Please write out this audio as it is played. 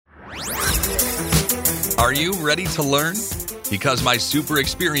Are you ready to learn? Because my super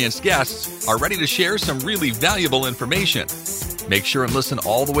experienced guests are ready to share some really valuable information. Make sure and listen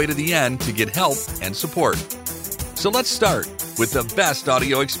all the way to the end to get help and support. So let's start with the best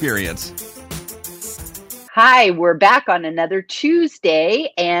audio experience. Hi, we're back on another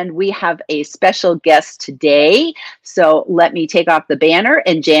Tuesday, and we have a special guest today. So let me take off the banner,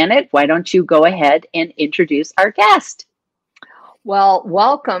 and Janet, why don't you go ahead and introduce our guest? Well,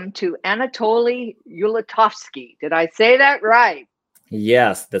 welcome to Anatoly Ulatovsky. Did I say that right?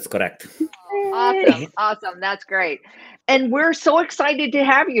 Yes, that's correct. Awesome. That's great. And we're so excited to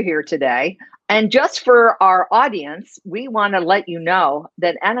have you here today. And just for our audience, we want to let you know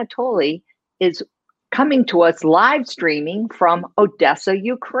that Anatoly is coming to us live streaming from Odessa,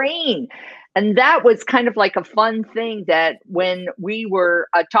 Ukraine. And that was kind of like a fun thing that when we were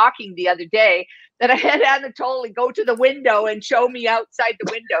talking the other day, that I had Anatoly go to the window and show me outside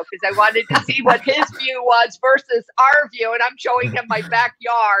the window because I wanted to see what his view was versus our view. And I'm showing him my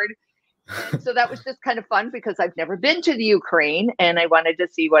backyard. And so that was just kind of fun because I've never been to the Ukraine and I wanted to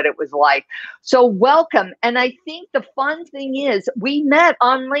see what it was like. So welcome. And I think the fun thing is we met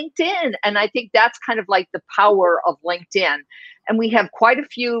on LinkedIn. And I think that's kind of like the power of LinkedIn. And we have quite a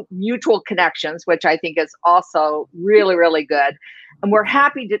few mutual connections, which I think is also really, really good. And we're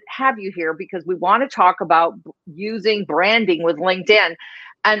happy to have you here because we want to talk about using branding with LinkedIn.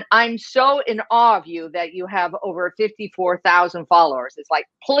 And I'm so in awe of you that you have over 54,000 followers. It's like,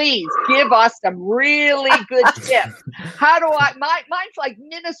 please give us some really good tips. How do mine's like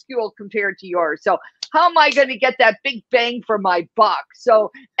minuscule compared to yours. So how am I going to get that big bang for my buck? So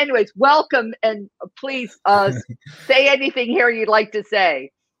anyways, welcome. And please say anything here you'd like to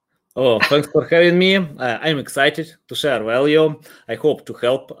say. Oh, thanks for having me. I'm excited to share value. I hope to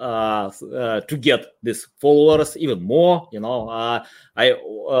help to get these followers even more. My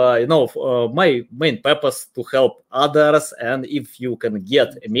main purpose to help others, and if you can get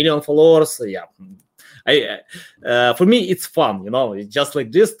 1 million followers, for me it's fun. It's just like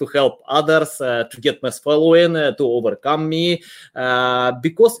this to help others to get mass following, to overcome me,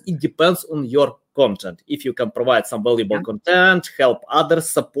 because it depends on your content. If you can provide some valuable content, help others,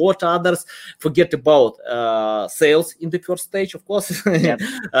 support others, forget about sales in the first stage, of course.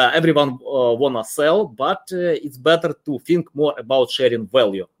 Everyone wanna sell, but it's better to think more about sharing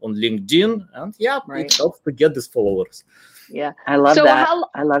value on LinkedIn, and it helps to get these followers. Yeah, I love that.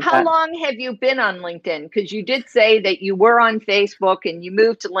 How long have you been on LinkedIn? Because you did say that you were on Facebook and you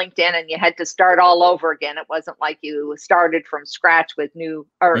moved to LinkedIn and you had to start all over again. It wasn't like you started from scratch with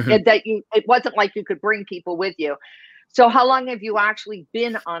it wasn't like you could bring people with you. So how long have you actually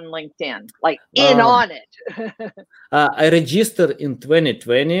been on LinkedIn? Like on it? I registered in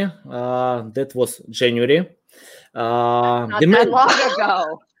 2020. That was January. Not that long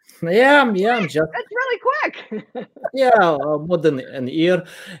ago. That's really quick. More than an year.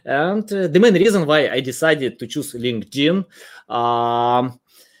 And the main reason why I decided to choose LinkedIn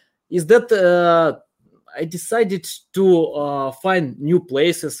is that I decided to find new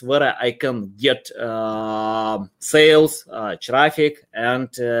places where I can get sales, traffic, and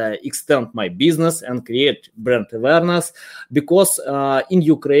extend my business and create brand awareness. Because in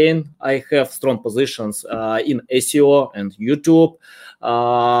Ukraine, I have strong positions in SEO and YouTube.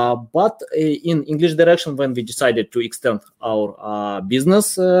 But in English direction, when we decided to extend our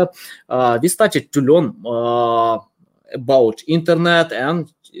business, we started to learn about internet,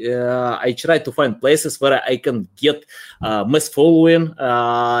 and I try to find places where I can get mass following,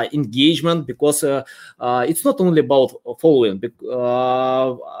 engagement, because it's not only about following.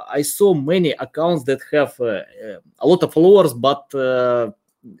 I saw many accounts that have a lot of followers, but a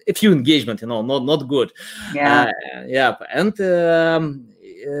few engagement, not good. And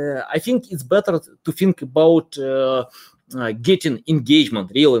I think it's better to think about getting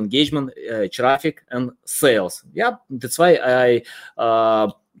engagement, real engagement, traffic, and sales. That's why I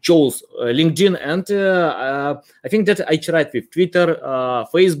chose LinkedIn, and I think that I tried with Twitter,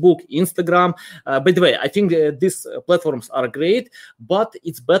 Facebook, Instagram. By the way, I think these platforms are great, but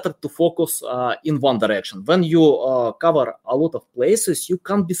it's better to focus in one direction. When you cover a lot of places, you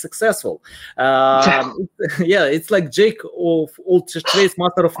can't be successful. It's like Jake of all trades,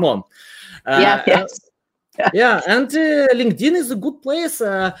 master of none. And LinkedIn is a good place.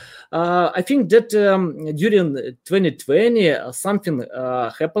 I think that during 2020, something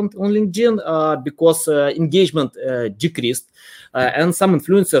happened on LinkedIn because engagement decreased, and some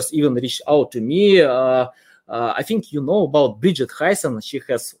influencers even reached out to me. I think you know about Bridget Heisen. She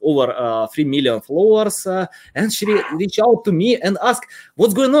has over 3 million followers, and she reached out to me and asked,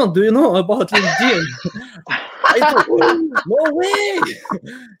 "What's going on? Do you know about LinkedIn?" I thought, no way.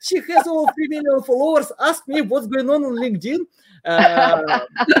 She has over 3 million followers. Ask me what's going on LinkedIn.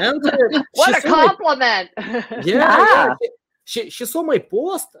 What a compliment. Yeah. She saw my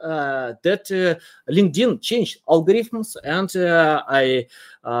post that LinkedIn changed algorithms, and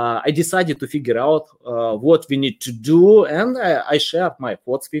I decided to figure out what we need to do, and I shared my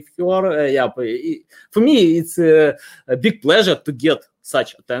thoughts with her. For me, it's a big pleasure to get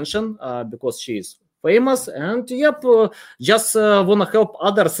such attention because she is famous, and just want to help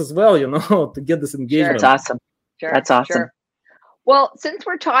others as well, to get this engagement. That's awesome. That's awesome. Sure. Well, since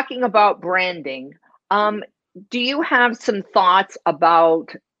we're talking about branding, do you have some thoughts about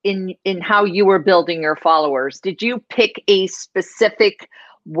in how you were building your followers? Did you pick a specific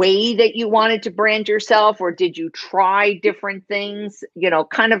way that you wanted to brand yourself, or did you try different things?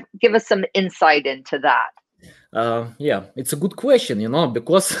 Kind of give us some insight into that. It's a good question,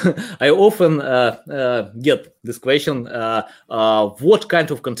 because I often get this question, what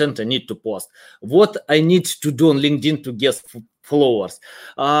kind of content I need to post, what I need to do on LinkedIn to get followers.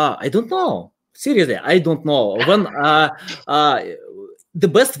 I don't know. Seriously, I don't know. When the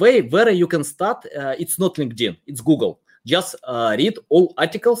best way where you can start, it's not LinkedIn, it's Google. Just read all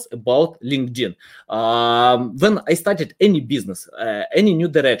articles about LinkedIn. When I started any business, any new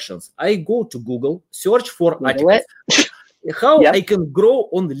directions, I go to Google, search for articles. How I can grow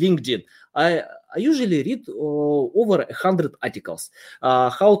on LinkedIn. I usually read over 100 articles.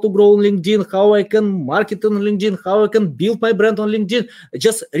 How to grow on LinkedIn, how I can market on LinkedIn, how I can build my brand on LinkedIn.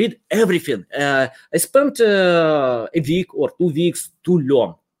 Just read everything. I spent a week or 2 weeks to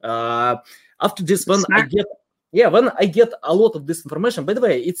learn. After this, when I get a lot of this information, by the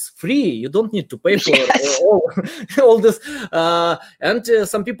way, it's free. You don't need to pay for all this. And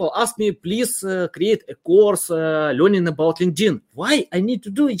some people ask me, please create a course learning about LinkedIn. Why I need to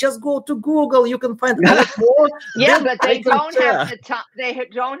do it? Just go to Google. You can find a lot more. But they don't have the time. They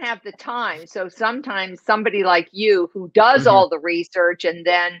don't have the time. So sometimes somebody like you who does all the research and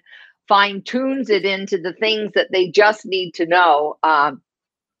then fine tunes it into the things that they just need to know.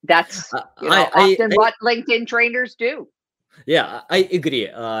 That's often what LinkedIn trainers do. Yeah, I agree.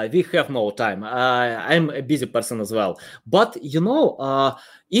 We have no time. I'm a busy person as well. But if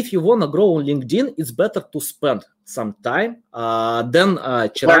you want to grow on LinkedIn, it's better to spend some time than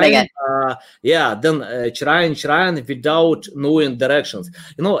trying. Trying without knowing directions.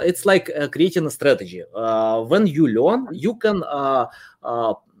 It's like creating a strategy. When you learn, you can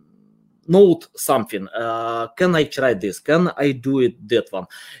note something. Can I try this? Can I do it that one?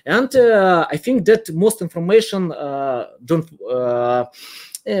 And I think that most information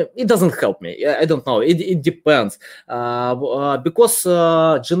it doesn't help me. I don't know. It depends because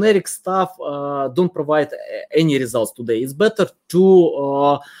generic stuff don't provide any results today. It's better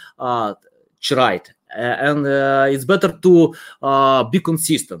to try it. And it's better to be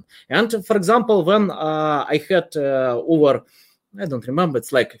consistent. And for example, when I had over, I don't remember,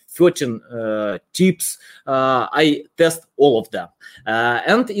 it's like 13 tips. I test all of them.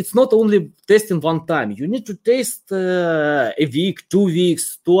 And it's not only testing one time. You need to test a week, 2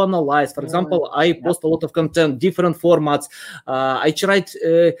 weeks to analyze. For example, I post a lot of content, different formats. I tried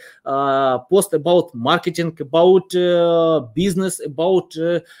post about marketing, about business, about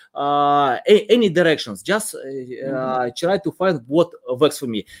any directions. Just try to find what works for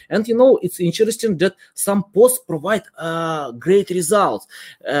me. And it's interesting that some posts provide great results.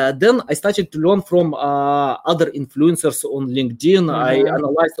 Then I started to learn from other influencers on LinkedIn. I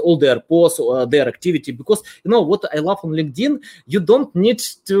analyzed all their posts, their activity, because what I love on LinkedIn, you don't need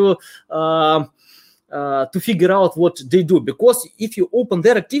to figure out what they do, because if you open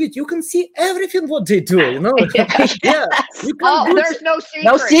their activity, you can see everything what they do. You can there's no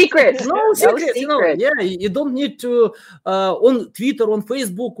secrets. No secrets. You don't need to on Twitter, on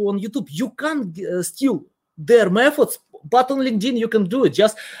Facebook, on YouTube. You can't steal their methods. But on LinkedIn, you can do it.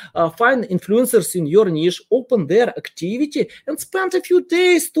 Just find influencers in your niche, open their activity, and spend a few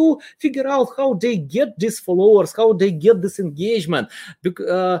days to figure out how they get these followers, how they get this engagement.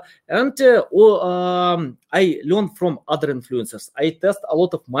 I learn from other influencers. I test a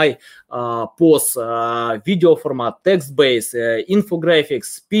lot of my posts, video format, text-based,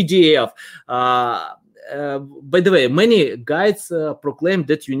 infographics, PDF. By the way, many guides proclaim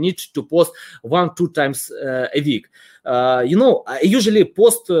that you need to post 1-2 times a week. I usually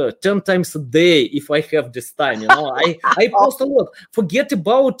post 10 times a day if I have this time. I post a lot. Forget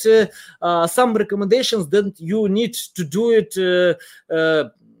about some recommendations that you need to do it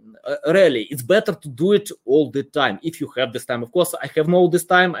rarely. It's better to do it all the time if you have this time. Of course, I have no this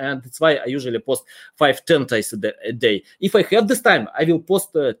time, and that's why I usually post 5-10 times a day. If I have this time, I will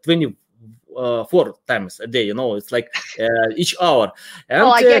post 20 4 times a day. It's like each hour. And,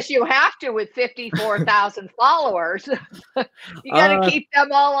 well, I guess you have to with 54,000 followers. You got to keep them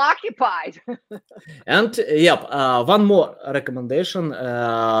all occupied. And one more recommendation,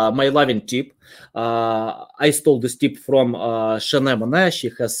 my loving tip. I stole this tip from Shanae Monet.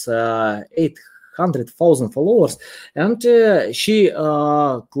 She has 800,000 followers, and she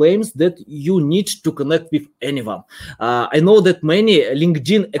claims that you need to connect with anyone. I know that many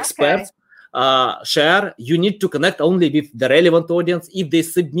LinkedIn experts share you need to connect only with the relevant audience. If they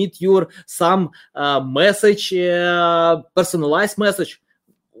submit some message, personalized message,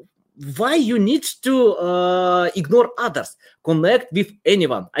 why you need to ignore others? Connect with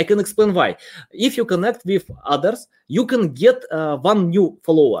anyone. I can explain why. If you connect with others, you can get one new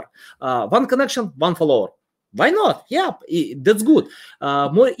follower. One connection, one follower. Why not? Yeah, that's good.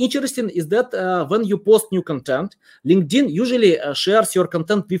 More interesting is that when you post new content, LinkedIn usually shares your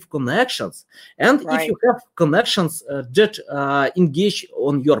content with connections. And if you have connections that engage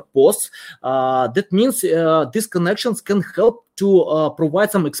on your posts, that means these connections can help to provide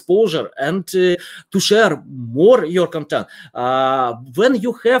some exposure and to share more your content. When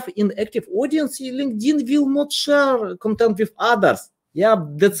you have inactive audience, LinkedIn will not share content with others. Yeah,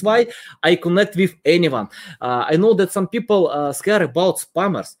 that's why I connect with anyone. I know that some people scare about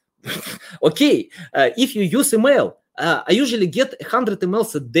spammers. Okay, if you use email, I usually get 100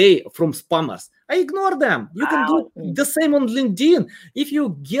 emails a day from spammers. I ignore them. You can do the same on LinkedIn. If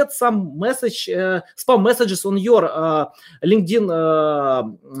you get some spam messages on your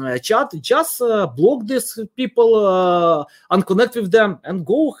LinkedIn chat, just block these people, unconnect with them, and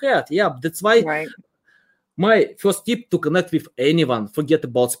go ahead. Yeah, that's why. My first tip to connect with anyone, forget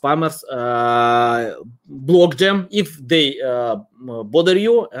about spammers, block them if they bother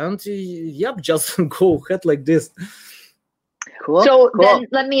you, and just go ahead like this. Cool. So then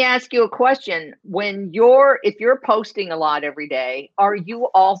let me ask you a question. If you're posting a lot every day, are you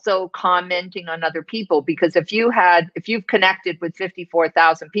also commenting on other people? Because if you've connected with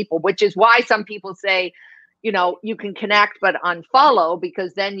 54,000 people, which is why some people say, you can connect but unfollow,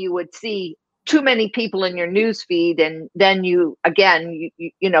 because then you would see too many people in your news feed, and then you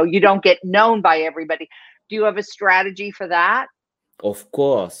don't get known by everybody. Do you have a strategy for that? Of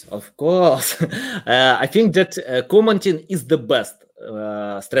course. I think that commenting is the best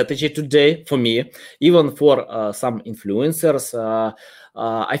strategy today for me, even for some influencers.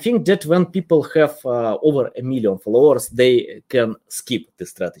 I think that when people have over 1 million followers, they can skip the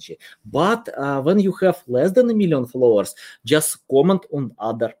strategy. But when you have less than 1 million followers, just comment on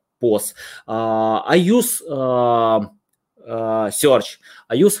other posts. I use search.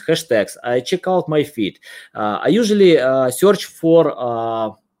 I use hashtags. I check out my feed. I usually search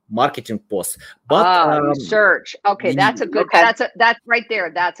for marketing posts. But search. Okay, that's a good. That's right there.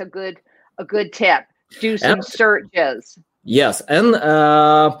 That's a good tip. Do some searches. Yes, and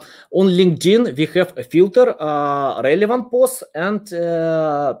on LinkedIn we have a filter: relevant posts and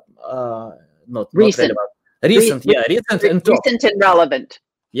not recent. Recent, recent and relevant.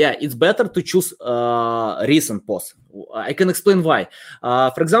 Yeah, it's better to choose recent posts. I can explain why.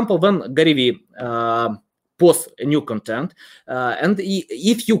 For example, when Gary Vee posts new content, and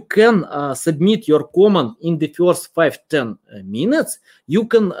if you can submit your comment in the first 5-10 minutes, you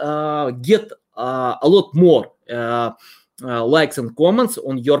can get a lot more likes and comments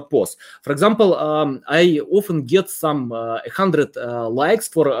on your post. For example, I often get some 100 likes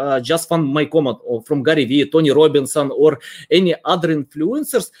for just my comment from Gary Vee, Tony Robinson, or any other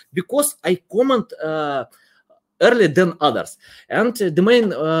influencers, because I comment earlier than others. And the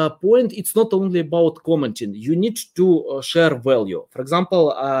main point, it's not only about commenting. You need to share value. For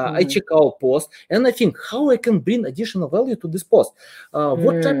example, I check out post and I think how I can bring additional value to this post.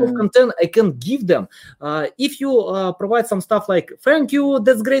 What type of content I can give them. If you provide some stuff like, thank you,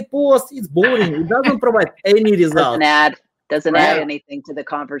 that's great post, it's boring. It doesn't provide any result. Doesn't add anything to the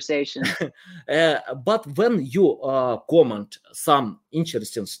conversation. But when you comment some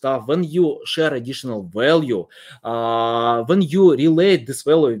interesting stuff, when you share additional value, when you relate this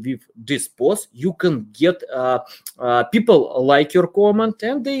value with this post, you can get people like your comment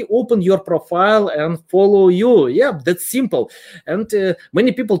and they open your profile and follow you. Yeah, that's simple. And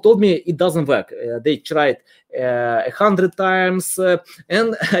many people told me it doesn't work. They tried 100 times,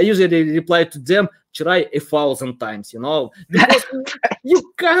 and I usually reply to them, try 1,000 times, because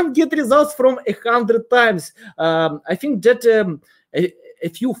you can't get results from 100 times. I think that a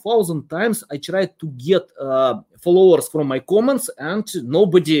few thousand times I tried to get followers from my comments and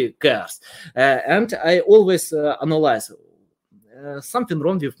nobody cares. And I always analyze something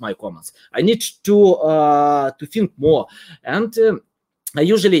wrong with my comments. I need to think more. And I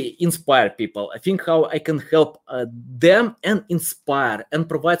usually inspire people. I think how I can help them and inspire and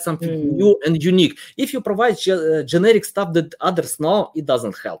provide something new and unique. If you provide generic stuff that others know, it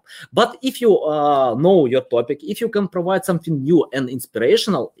doesn't help. But if you know your topic, if you can provide something new and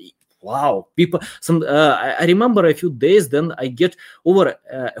inspirational, wow, people. I remember a few days, then I get over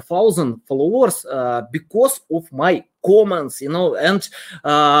 1,000 followers because of my comments, and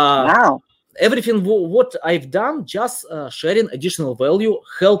wow. Everything what I've done, just sharing additional value,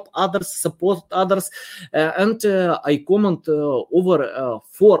 help others, support others, and I comment over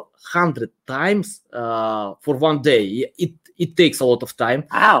 400 times for one day. It takes a lot of time.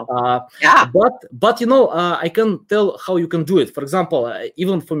 Wow. Yeah. But I can tell how you can do it. For example,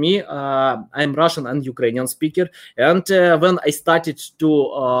 even for me, I'm Russian and Ukrainian speaker, and when I started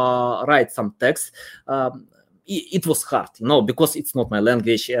to write some text. It was hard, because it's not my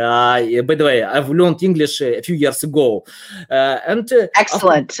language. By the way, I've learned English a few years ago.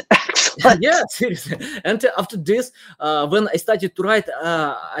 Excellent. Excellent. Yeah, seriously. And after this, when I started to write,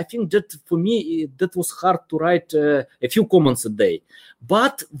 I think that for me, that was hard to write a few comments a day.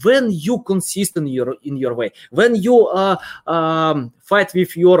 But when you consistent in your way, when you fight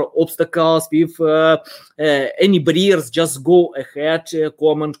with your obstacles, with any barriers, just go ahead,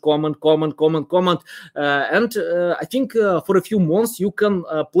 comment. And I think for a few months you can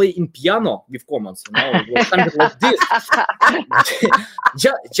play in piano with comments, something like this.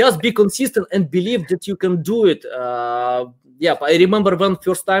 Just be consistent and believe that you can do it. Yeah, I remember when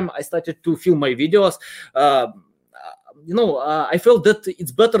first time I started to film my videos. I felt that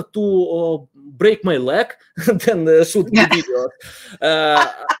it's better to break my leg than shoot the videos.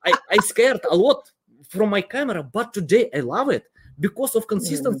 I scared a lot from my camera, but today I love it because of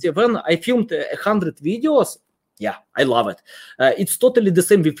consistency. When I filmed 100 videos, yeah, I love it. It's totally the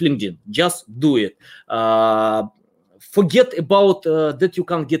same with LinkedIn. Just do it. Forget about that you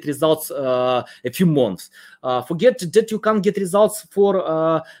can't get results a few months. Forget that you can't get results for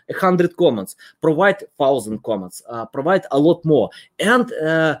 100 comments. Provide 1,000 comments. Provide a lot more. And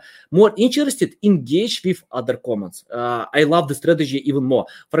more interested, engage with other comments. I love the strategy even more.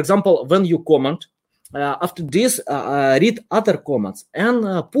 For example, when you comment, after this, read other comments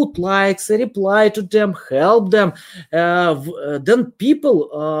and put likes, reply to them, help them. Then people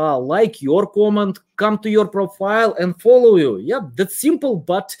like your comment, come to your profile and follow you. Yeah, that's simple,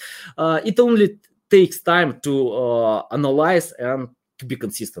 but it only takes time to analyze and to be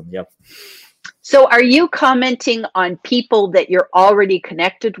consistent. Yeah. So are you commenting on people that you're already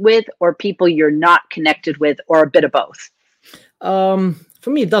connected with or people you're not connected with or a bit of both? For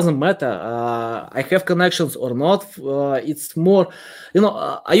me, it doesn't matter. I have connections or not. It's more,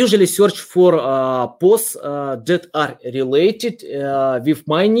 I usually search for posts that are related with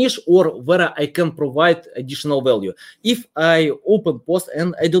my niche or where I can provide additional value. If I open post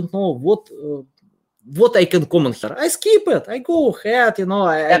and I don't know what I can comment here, I skip it. I go ahead,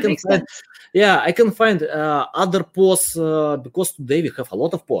 I can find. Yeah, I can find other posts because today we have a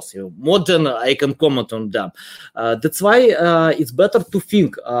lot of posts, more than I can comment on them. That's why it's better to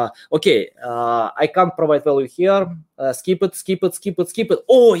think, okay, I can't provide value here. Skip it.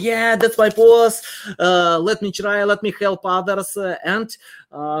 Oh, yeah, that's my post. Let me try, let me help others. And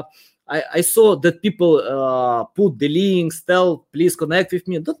I saw that people put the links, tell, please connect with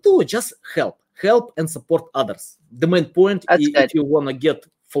me. Don't do it, just help and support others. The main point is if you want to get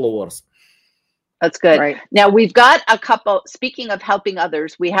followers. That's good. Right. Now we've got a couple, speaking of helping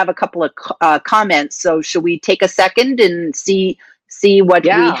others, we have a couple of comments. So should we take a second and see what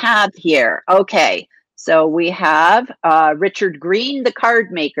we have here? Okay. So we have Richard Green, the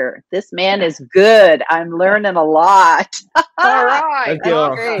card maker. This man is good. I'm learning a lot. All right.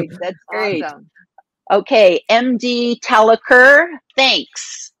 That's great. That's great. Awesome. Okay. MD Teleker,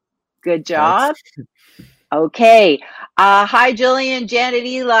 thanks. Good job. Thanks. Okay. Hi, Jillian, Janet,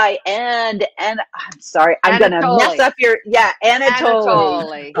 Eli, and I'm sorry, I'm going to mess up your,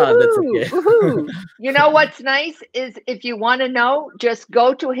 Anatoly. Oh, that's okay. You know what's nice is if you want to know, just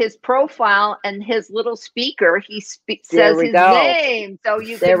go to his profile and his little speaker. He says his name, so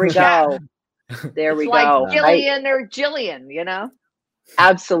you can There we go. There we go. Like Jillian or Jillian,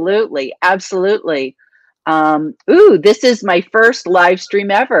 Absolutely. Absolutely. This is my first live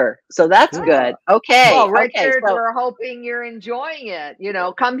stream ever. So that's good. Okay. Well, Richard, okay, so we're hoping you're enjoying it.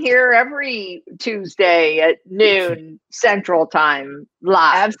 Come here every Tuesday at noon Central Time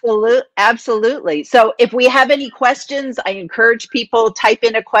live. Absolutely. So if we have any questions, I encourage people type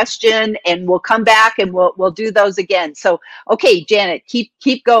in a question and we'll come back and we'll do those again. So, okay, Janet, keep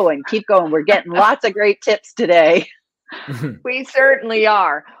going. We're getting lots of great tips today. We certainly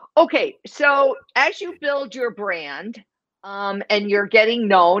are. Okay, so as you build your brand, and you're getting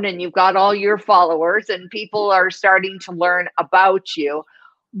known and you've got all your followers and people are starting to learn about you.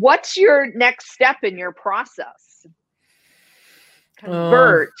 What's your next step in your process?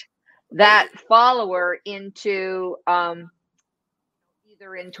 Convert that follower into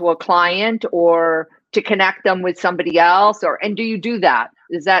either into a client or to connect them with somebody else, and do you do that?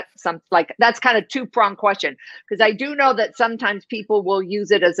 Is that that's kind of two-pronged question, because I do know that sometimes people will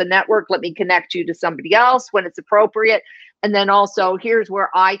use it as a network. Let me connect you to somebody else when it's appropriate. And then also, here's where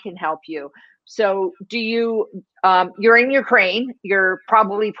I can help you. So do you, you're in Ukraine, you're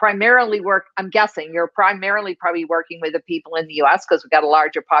probably primarily I'm guessing you're primarily probably working with the people in the US because we've got a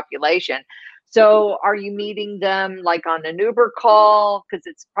larger population. So are you meeting them like on an Uber call? Because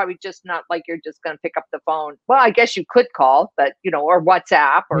it's probably just not like you're just going to pick up the phone. Well, I guess you could call, but or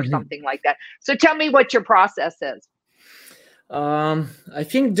WhatsApp or something like that. So tell me what your process is. I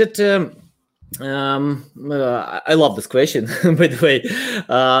think that I love this question, by the way.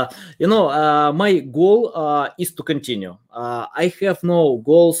 My goal is to continue. I have no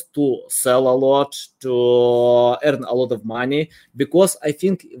goals to sell a lot, to earn a lot of money, because I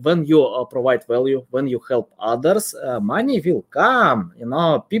think when you provide value, when you help others, money will come.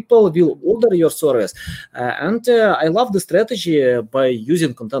 People will order your service, and I love the strategy by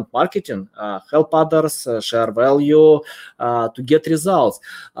using content marketing, help others, share value to get results.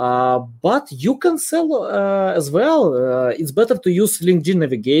 But you can sell as well. It's better to use LinkedIn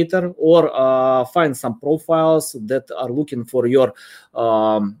Navigator or find some profiles that are looking for your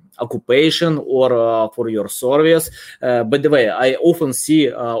occupation or for your service. By the way, I often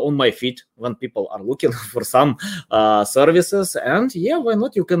see on my feed when people are looking for some services, and why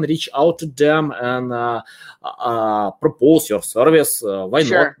not? You can reach out to them and propose your service. Why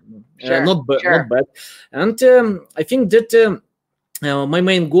not? Sure. Not bad. And I think that my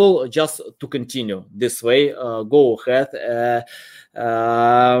main goal just to continue this way, go ahead.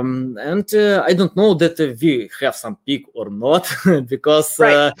 And I don't know that we have some peak or not, because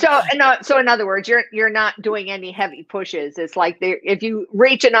right. So in other words, you're not doing any heavy pushes. It's like if you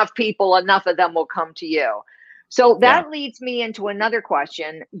reach enough people, enough of them will come to you. So that leads me into another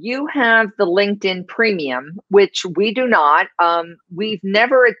question. You have the LinkedIn Premium, which we do not. We've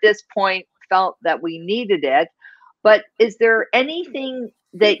never at this point felt that we needed it. But is there anything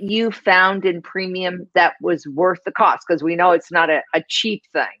that you found in Premium that was worth the cost? Because we know it's not a cheap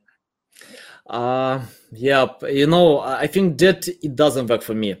thing. I think that it doesn't work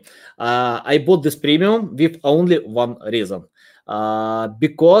for me. I bought this Premium with only one reason.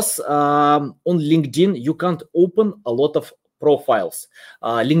 Because on LinkedIn, you can't open a lot of profiles.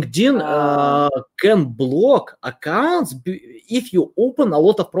 LinkedIn can block accounts if you open a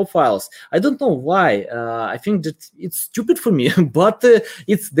lot of profiles. I don't know why. I think that it's stupid for me, but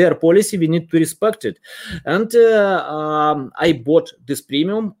it's their policy. We need to respect it. And I bought this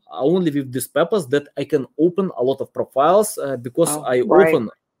Premium only with this purpose, that I can open a lot of profiles, because I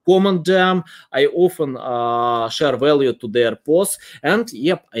often comment them, I often share value to their posts, and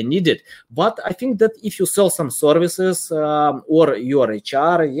I need it. But I think that if you sell some services or you are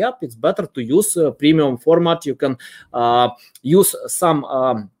HR, it's better to use Premium format. You can use some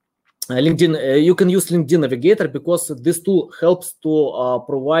LinkedIn. You can use LinkedIn Navigator, because this tool helps to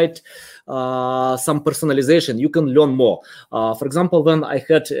provide some personalization. You can learn more. For example, when I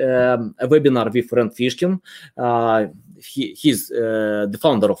had a webinar with Rand Fishkin, he's the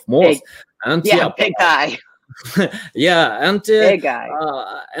founder of Moz, and big guy. and big guy.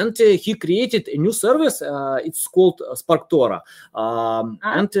 And he created a new service. It's called SparkTora.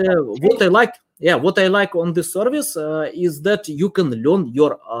 And what I like on this service is that you can learn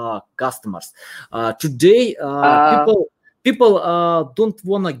your customers. Today, people don't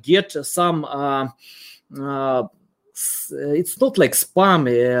want to get some. It's not like spam,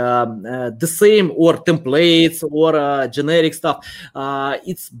 the same, or templates, or generic stuff.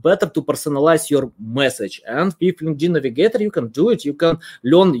 It's better to personalize your message. And with LinkedIn Navigator, you can do it. You can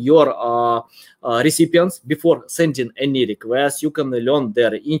learn your recipients before sending any request. You can learn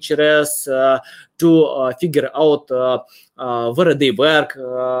their interests to figure out where they work.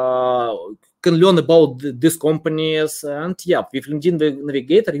 Can learn about these companies, and with LinkedIn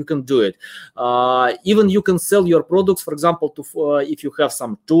Navigator you can do it. Even you can sell your products, for example, if you have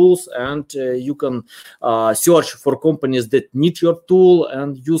some tools, and you can search for companies that need your tool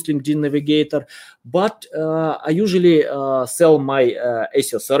and use LinkedIn Navigator. But I usually sell my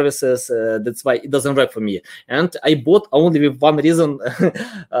SEO services. That's why it doesn't work for me. And I bought only with one reason.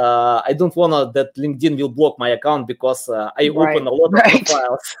 I don't want that LinkedIn will block my account, because I open a lot of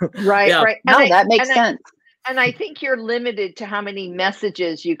profiles. Right. No, that makes sense. And I think you're limited to how many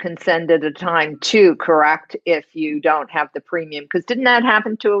messages you can send at a time too, correct? If you don't have the premium. Because didn't that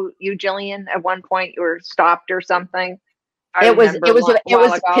happen to you, Jillian, at one point? You were stopped or something? It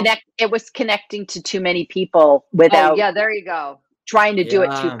was connecting to too many people without. Oh, yeah, there you go. Trying to do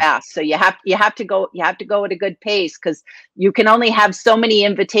it too fast. So you have to go at a good pace, because you can only have so many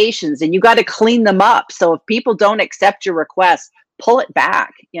invitations, and you got to clean them up. So if people don't accept your request, pull it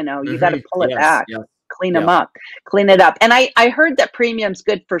back. You got to pull it back. Yeah. Clean them up, clean it up. And I heard that premium's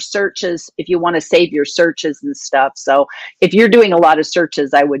good for searches if you want to save your searches and stuff. So if you're doing a lot of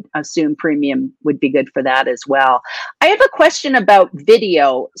searches, I would assume premium would be good for that as well. I have a question about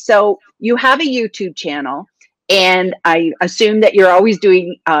video. So you have a YouTube channel, and I assume that you're always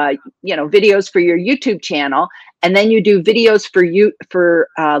doing, videos for your YouTube channel, and then you do videos for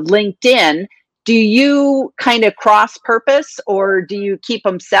LinkedIn. Do you kind of cross purpose, or do you keep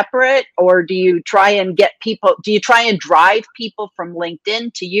them separate, or do you try and drive people from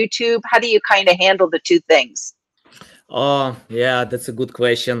LinkedIn to YouTube? How do you kind of handle the two things? Oh, yeah, that's a good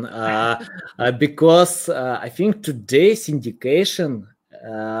question. Because I think today syndication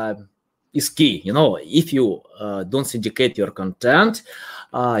is key. If you don't syndicate your content,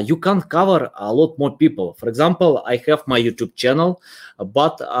 you can cover a lot more people. For example, I have my YouTube channel,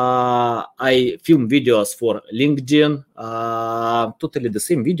 but I film videos for LinkedIn, totally the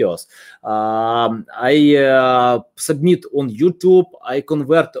same videos. I submit on YouTube, I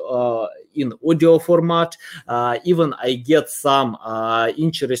convert in audio format, even I get some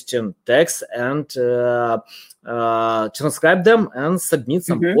interesting text and transcribe them and submit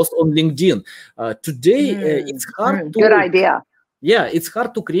some post on LinkedIn. Today, it's hard to... Good idea. Yeah, it's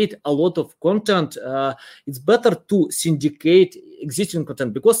hard to create a lot of content. It's better to syndicate existing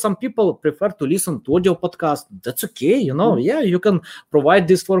content, because some people prefer to listen to audio podcast. That's okay, Yeah, you can provide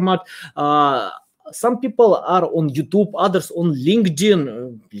this format. Some people are on YouTube, others on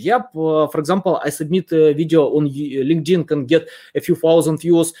LinkedIn. For example, I submit a video on LinkedIn, can get a few thousand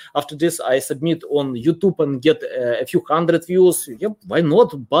views. After this, I submit on YouTube and get a few hundred views. Why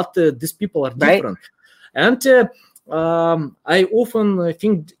not? But these people are different. Right. And I often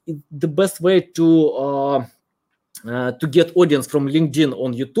think the best way to get audience from LinkedIn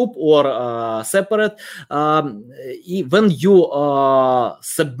on YouTube or separate, when you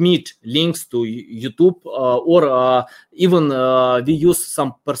submit links to YouTube, or even we use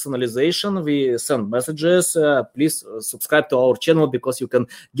some personalization, we send messages, please subscribe to our channel, because you can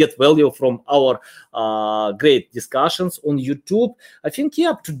get value from our great discussions on YouTube. I think,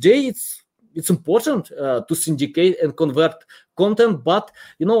 today it's important to syndicate and convert content, but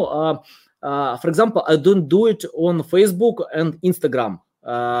for example, I don't do it on Facebook and Instagram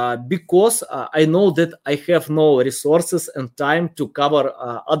because I know that I have no resources and time to cover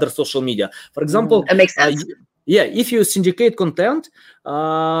other social media. For example, that makes sense. If you syndicate content,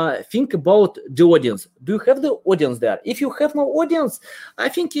 think about the audience. Do you have the audience there? If you have no audience, I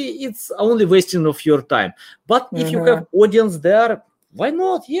think it's only wasting of your time. But if you have audience there, why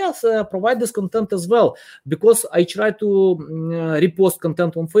not? Yes, provide this content as well, because I try to repost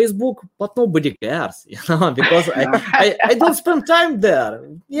content on Facebook, but nobody cares, because I don't spend time there.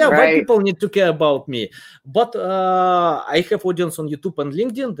 Why people need to care about me? But I have audience on YouTube and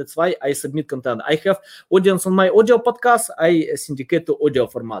LinkedIn. That's why I submit content. I have audience on my audio podcast. I syndicate to audio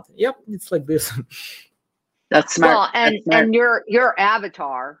format. It's like this. That's smart. Well, and your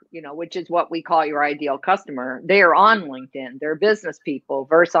avatar, which is what we call your ideal customer, they are on LinkedIn. They're business people.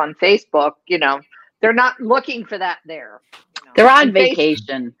 Versus on Facebook, they're not looking for that there. They're on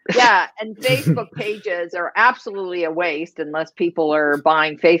vacation. And Facebook pages are absolutely a waste unless people are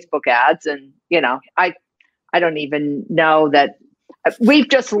buying Facebook ads. And I don't even know that. We've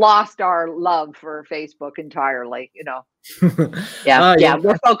just lost our love for Facebook entirely,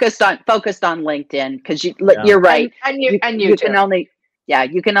 We're focused on LinkedIn, because you're right, and you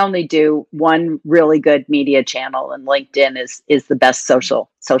can only do one really good media channel, and LinkedIn is the best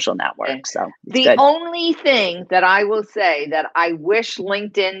social network. So the only thing that I will say that I wish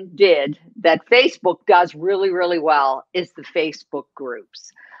LinkedIn did that Facebook does really, really well is the Facebook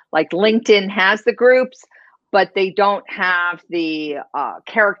groups. Like LinkedIn has the groups, but they don't have the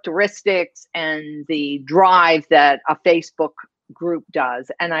characteristics and the drive that a Facebook group does.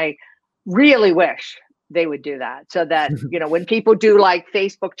 And I really wish they would do that, so that, when people do like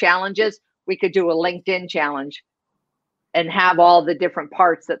Facebook challenges, we could do a LinkedIn challenge and have all the different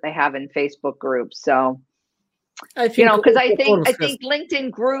parts that they have in Facebook groups. So, I think, because I think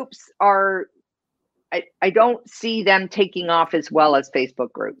LinkedIn groups are, I don't see them taking off as well as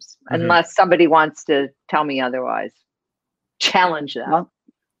Facebook groups, unless somebody wants to tell me otherwise. Challenge them.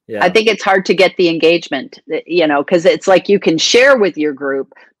 I think it's hard to get the engagement, because it's like you can share with your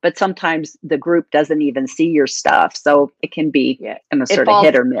group, but sometimes the group doesn't even see your stuff. So it can be sort of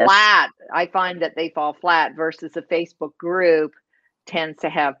hit or miss. Flat. I find that they fall flat versus a Facebook group tends to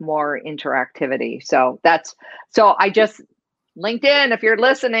have more interactivity. So LinkedIn, if you're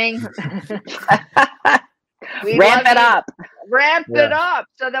listening, ramp it up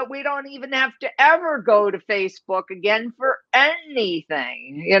so that we don't even have to ever go to Facebook again for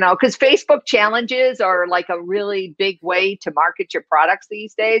anything, because Facebook challenges are like a really big way to market your products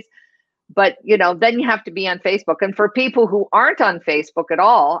these days. But, then you have to be on Facebook. And for people who aren't on Facebook at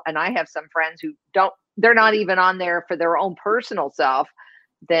all, and I have some friends who they're not even on there for their own personal self,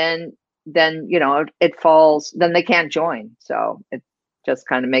 then it falls, then they can't join. So it just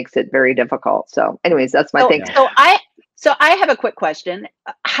kind of makes it very difficult. So anyways, that's my thing. So I have a quick question.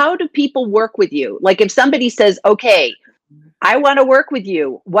 How do people work with you? Like if somebody says, okay, I want to work with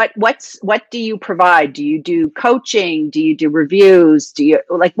you, what do you provide? Do you do coaching? Do you do reviews? Do you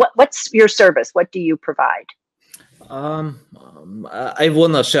what's your service? What do you provide? I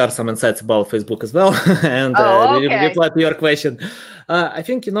want to share some insights about Facebook as well and reply to your question. I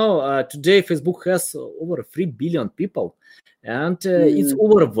think, today Facebook has over 3 billion people and it's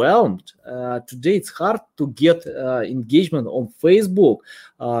overwhelmed. Today, it's hard to get engagement on Facebook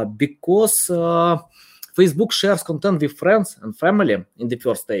because Facebook shares content with friends and family in the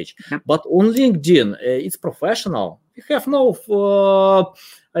first stage. But on LinkedIn, it's professional. We have no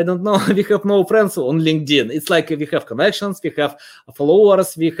we have no friends on LinkedIn. It's like we have connections, we have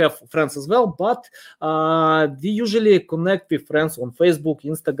followers, we have friends as well, but we usually connect with friends on Facebook,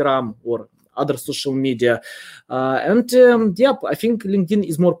 Instagram, or other social media. I think LinkedIn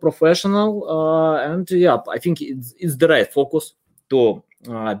is more professional. I think it's the right focus to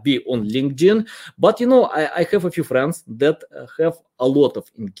be on LinkedIn. But, I have a few friends that have a lot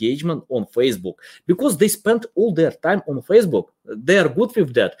of engagement on Facebook because they spend all their time on Facebook. They are good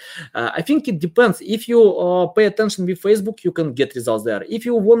with that. I think it depends. If you pay attention with Facebook, you can get results there. If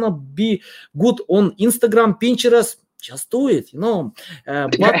you want to be good on Instagram, Pinterest, just do it,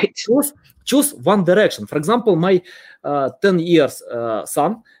 but choose one direction. For example, my 10 years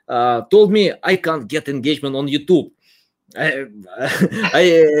son told me I can't get engagement on YouTube. I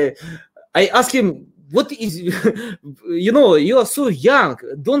asked him, what is, you are so young.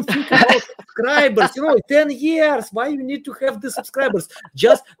 Don't think about subscribers. 10 years. Why you need to have the subscribers?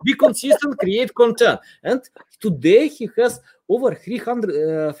 Just be consistent, create content. And today he has over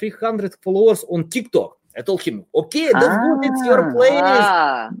 300 followers on TikTok. I told him, okay, that's good. It's your place.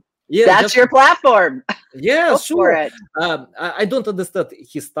 That's your platform. Yeah, sure. I don't understand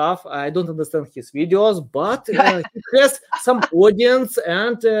his stuff. I don't understand his videos, but he has some audience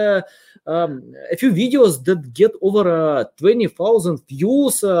and a few videos that get over 20,000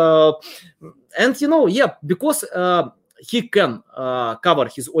 views. Because he can cover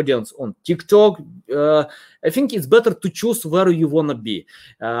his audience on TikTok. I think it's better to choose where you want to be.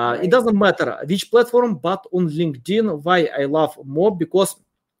 It doesn't matter which platform, but on LinkedIn, why I love more, because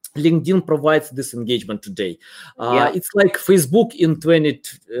LinkedIn provides this engagement today. It's like Facebook in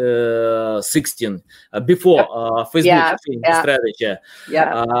 2016, before Facebook strategy.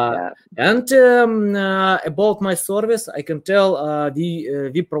 And about my service, I can tell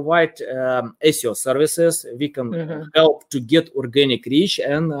we provide SEO services. We can help to get organic reach,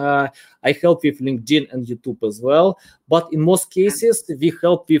 and I help with LinkedIn and YouTube as well. But in most cases, we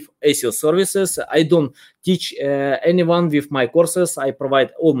help with SEO services. I don't teach anyone with my courses. I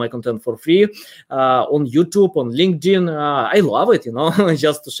provide all my content for free on YouTube, on LinkedIn. I love it,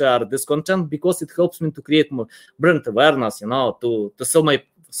 just to share this content because it helps me to create more brand awareness, to sell my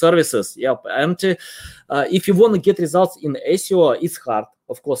services. And if you want to get results in SEO, it's hard.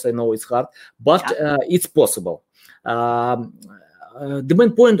 Of course, I know it's hard, but it's possible. The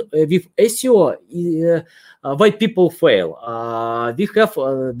main point with SEO is why people fail.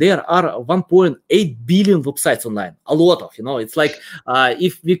 There are 1.8 billion websites online. A lot of, it's like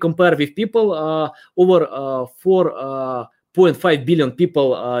if we compare with people, over 4.5 billion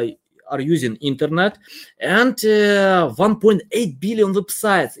people are using internet, and 1.8 billion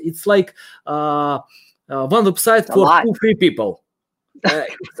websites. It's like one website for 2-3 people.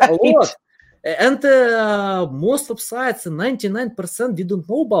 It's a lot. And most websites, 99%, we don't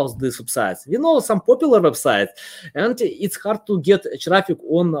know about these websites. We know some popular websites, and it's hard to get traffic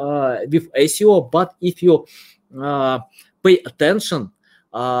on with SEO. But if you pay attention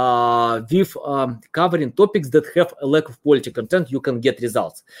with covering topics that have a lack of quality content, you can get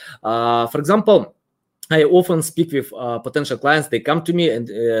results. For example, I often speak with potential clients. They come to me,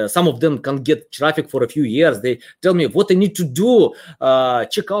 and some of them can get traffic for a few years. They tell me what I need to do.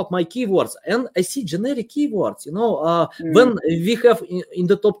 Check out my keywords, and I see generic keywords. When we have in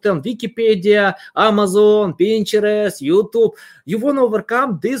the top 10 Wikipedia, Amazon, Pinterest, YouTube, you want to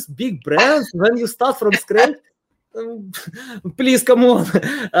overcome these big brands when you start from scratch. Please come on.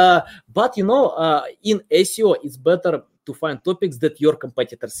 But in SEO, it's better to find topics that your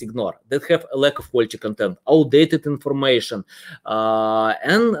competitors ignore, that have a lack of quality content, outdated information.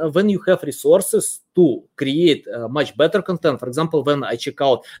 And when you have resources to create much better content, for example, when I check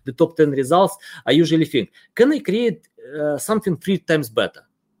out the top 10 results, I usually think, can I create something 3 times better?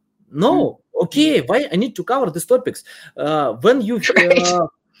 No. Okay, why I need to cover these topics? When you...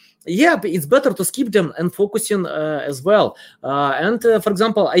 Yeah, but it's better to skip them and focusing as well. For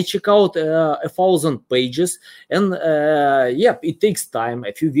example, I check out 1,000 pages, and it takes time,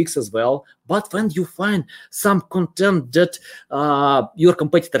 a few weeks as well. But when you find some content that your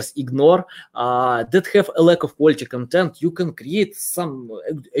competitors ignore, that have a lack of quality content, you can create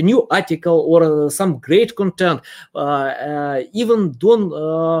a new article or some great content. Even don't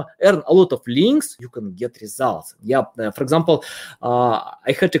earn a lot of links, you can get results. For example,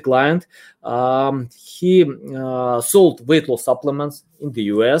 I had a client. He sold weight loss supplements in the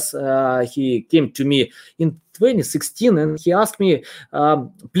US. He came to me in 2016 and he asked me,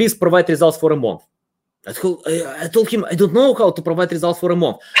 please provide results for a month. I told him, I don't know how to provide results for a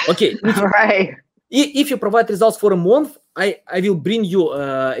month. Okay. Right. If you provide results for a month, I will bring you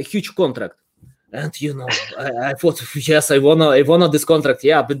a huge contract. And I thought, yes, I wanna this contract.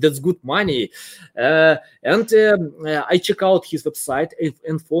 Yeah, but that's good money. I check out his website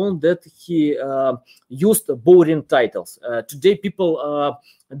and found that he used boring titles. Today, people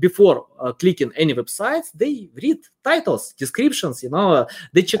before clicking any websites, they read titles, descriptions.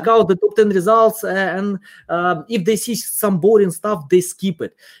 They check out the top 10 results, and if they see some boring stuff, they skip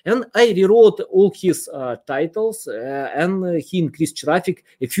it. And I rewrote all his titles, and he increased traffic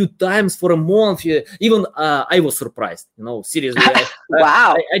a few times for a month. Even I was surprised. Seriously.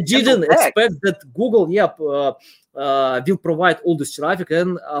 Wow! I didn't expect that Google, will provide all this traffic.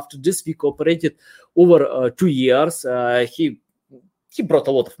 And after this, we cooperated over 2 years. He brought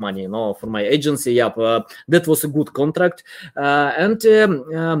a lot of money, for my agency. That was a good contract.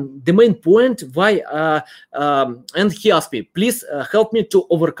 The main point why, and he asked me, please help me to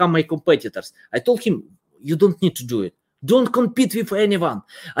overcome my competitors. I told him, you don't need to do it. Don't compete with anyone.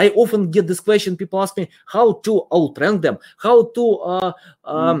 I often get this question. People ask me how to outrank them, how to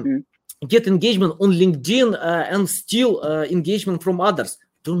get engagement on LinkedIn and steal engagement from others.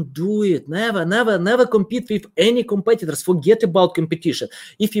 Don't do it. Never compete with any competitors. Forget about competition.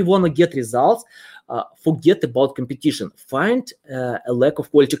 If you want to get results, forget about competition. Find a lack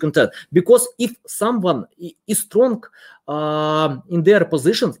of quality content. Because if someone is strong in their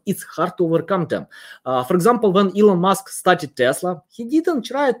positions, it's hard to overcome them. For example, when Elon Musk started Tesla, he didn't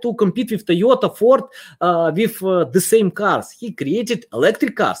try to compete with Toyota, Ford with the same cars. He created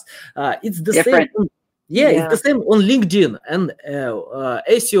electric cars. It's the Different. same. It's the same on LinkedIn and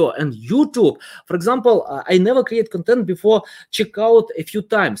SEO and YouTube. For example, I never create content before check out a few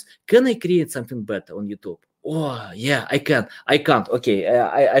times. Can I create something better on YouTube? Oh, yeah, I can. I can't. Okay,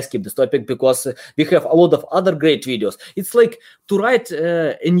 I skip this topic because we have a lot of other great videos. It's like to write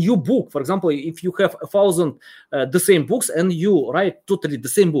a new book. For example, if you have 1,000 the same books and you write totally the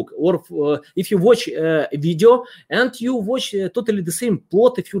same book, or if you watch a video and you watch totally the same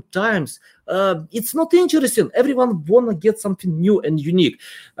plot a few times, it's not interesting. Everyone wanna get something new and unique.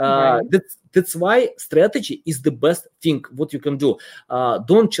 Right. That's why strategy is the best thing what you can do.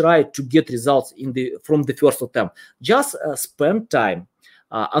 Don't try to get results from the first attempt. Just spend time,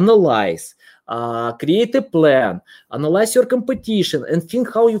 analyze, create a plan, analyze your competition, and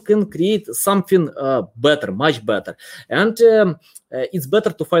think how you can create something better, much better. And it's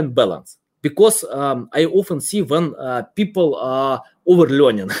better to find balance. Because I often see when people are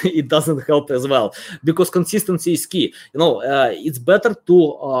overlearning, it doesn't help as well. Because consistency is key. It's better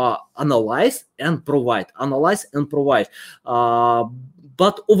to analyze and provide.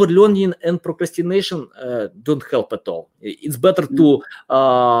 But overlearning and procrastination don't help at all. It's better to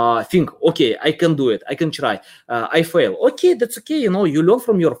think, okay, I can do it. I can try. I fail. Okay, that's okay. You learn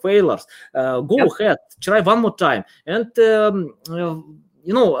from your failures. Go ahead, try one more time. And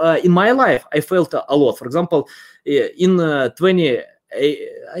in my life, I failed a lot. For example, in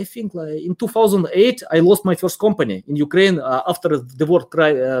 2008, I lost my first company in Ukraine after the war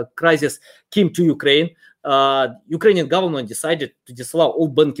crisis came to Ukraine. Ukrainian government decided to disallow all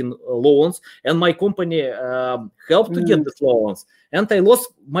banking loans, and my company helped to get these loans. And I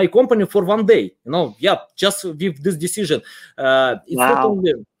lost my company for 1 day. Just with this decision. It's not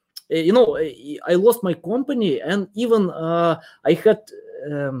only, I lost my company, and even I had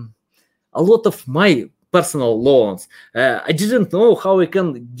a lot of my personal loans. I didn't know how I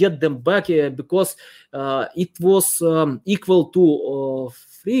can get them back because it was equal to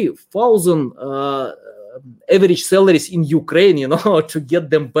 3,000 average salaries in Ukraine, to get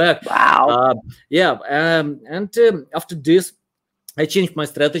them back. Wow. And after this, I changed my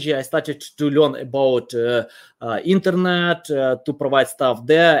strategy. I started to learn about internet, to provide stuff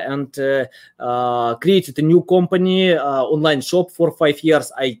there, and created a new company, online shop for 5 years.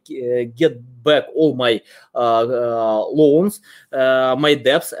 I get back all my loans, my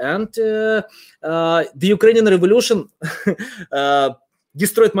debts, and the Ukrainian Revolution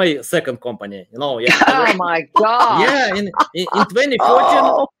destroyed my second company. Oh my God! Yeah, in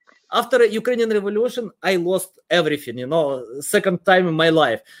 2014. After Ukrainian Revolution, I lost everything, second time in my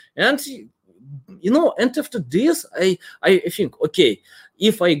life. And, and after this, I think, okay,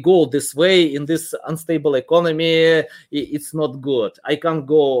 if I go this way in this unstable economy, it's not good. I can't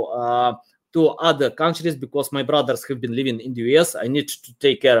go to other countries because my brothers have been living in the US. I need to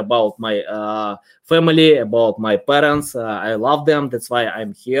take care about my family, about my parents. I love them. That's why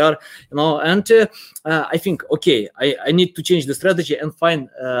I'm here, and I think, okay, I need to change the strategy and find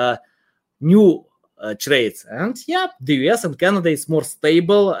new trades. And the US and Canada is more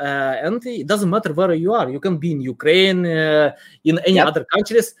stable, and it doesn't matter where you are. You can be in Ukraine, in any other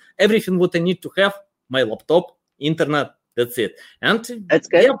countries. Everything what I need to have, my laptop, internet, that's it. And that's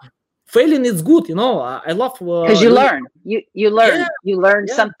good. Failing is good, I love because you learn. You learn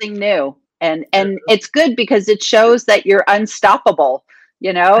something new, and it's good because it shows that you're unstoppable.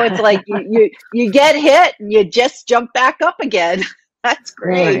 It's like you get hit and you just jump back up again. That's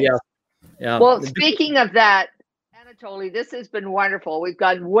great. Yeah. Well, speaking of that, Anatoly, this has been wonderful. We've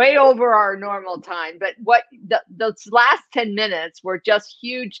gone way over our normal time, but those last 10 minutes were just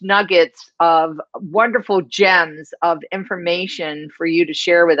huge nuggets of wonderful gems of information for you to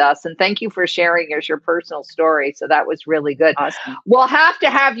share with us. And thank you for sharing your personal story. So that was really good. Awesome. We'll have to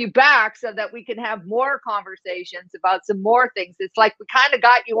have you back so that we can have more conversations about some more things. It's like we kind of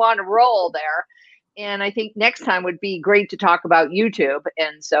got you on a roll there. And I think next time would be great to talk about YouTube.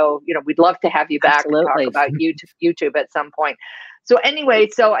 And so, we'd love to have you back and talk about YouTube at some point. So anyway,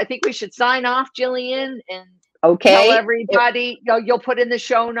 I think we should sign off, Jillian, and tell everybody, you'll put in the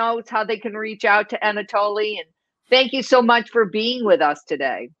show notes how they can reach out to Anatoly. And thank you so much for being with us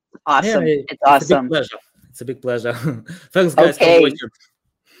today. Awesome. It's awesome. It's a big pleasure. Thanks, guys, for watching.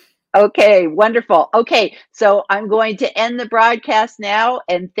 Okay, wonderful. Okay, so I'm going to end the broadcast now,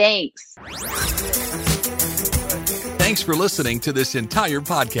 and thanks. Thanks for listening to this entire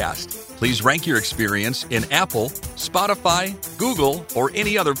podcast. Please rank your experience in Apple, Spotify, Google, or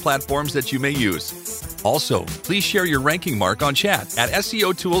any other platforms that you may use. Also, please share your ranking mark on chat at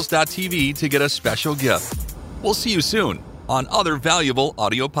SEOtools.tv to get a special gift. We'll see you soon on other valuable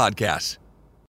audio podcasts.